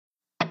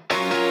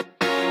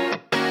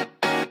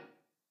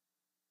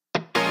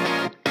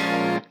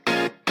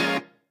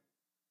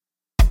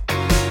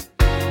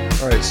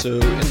Alright, so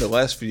in the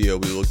last video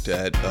we looked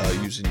at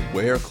using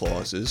where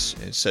clauses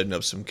and setting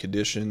up some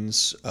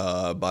conditions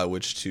by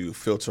which to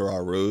filter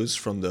our rows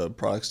from the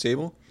products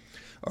table,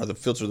 or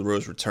filter the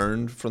rows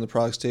returned from the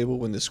products table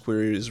when this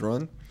query is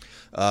run.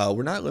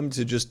 We're not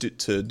limited just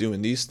to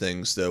doing these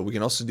things, though. We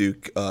can also do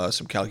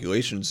some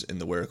calculations in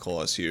the where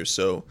clause here.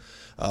 So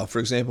for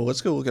example,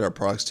 let's go look at our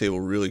products table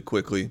really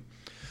quickly.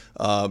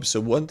 So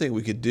one thing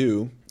we could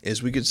do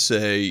is we could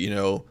say,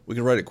 we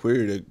can write a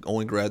query to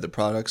only grab the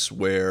products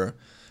where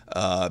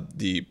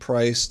the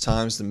price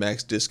times the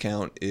max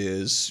discount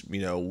is,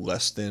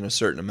 less than a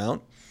certain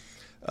amount.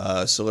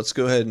 So let's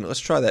go ahead and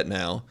let's try that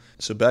now.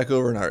 So back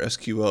over in our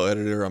SQL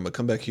editor, I'm going to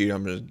come back here.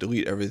 I'm going to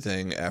delete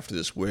everything after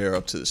this where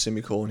up to the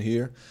semicolon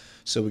here.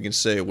 So we can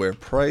say where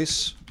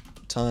price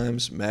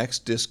times max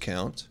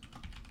discount.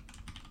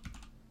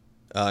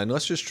 And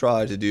let's just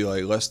try to do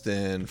like less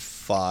than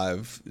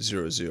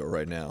 500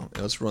 right now.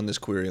 And let's run this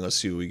query and let's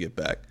see what we get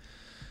back.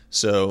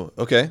 So,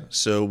 okay,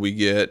 so we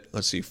get,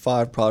 let's see,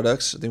 5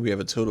 products. I think we have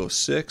a total of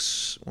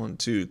 6. 1,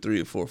 2,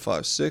 3, 4,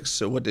 5, 6.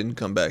 So what didn't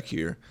come back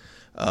here?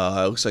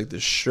 It looks like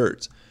the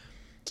shirt.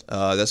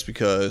 That's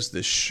because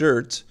the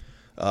shirt,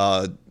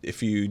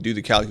 if you do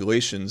the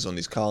calculations on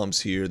these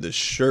columns here, the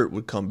shirt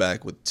would come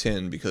back with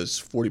 10 because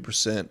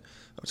 40%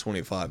 of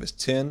 25 is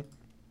 10,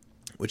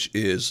 which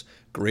is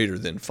greater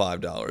than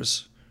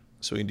 $5.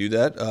 So we can do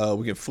that.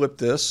 We can flip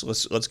this.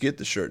 Let's get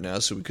the shirt now.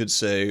 So we could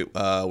say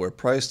where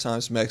price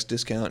times max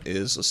discount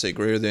is, let's say,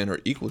 greater than or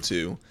equal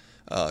to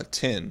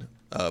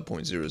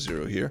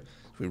 10.00 here.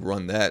 We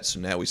run that.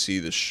 So now we see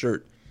the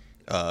shirt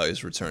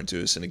is returned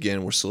to us. And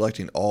again, we're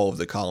selecting all of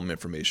the column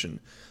information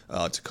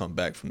to come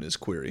back from this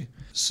query.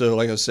 So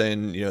like I was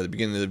saying, at the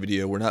beginning of the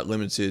video, we're not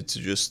limited to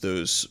just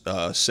those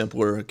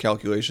simpler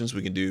calculations.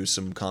 We can do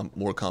some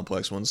more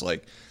complex ones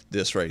like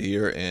this right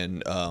here,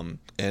 and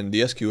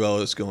the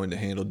SQL is going to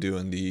handle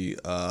doing the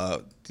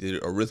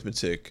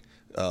arithmetic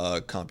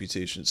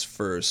computations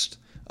first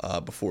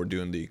before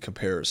doing the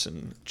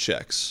comparison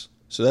checks.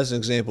 So that's an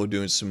example of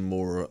doing some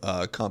more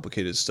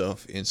complicated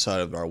stuff inside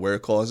of our where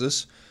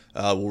clauses.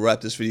 We'll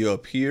wrap this video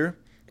up here.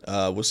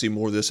 We'll see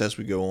more of this as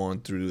we go on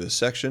through this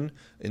section.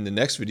 In the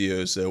next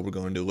videos, though, we're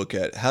going to look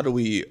at how do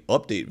we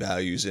update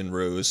values in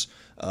rows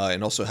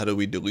and also how do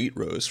we delete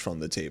rows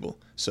from the table.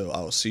 So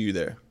I'll see you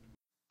there.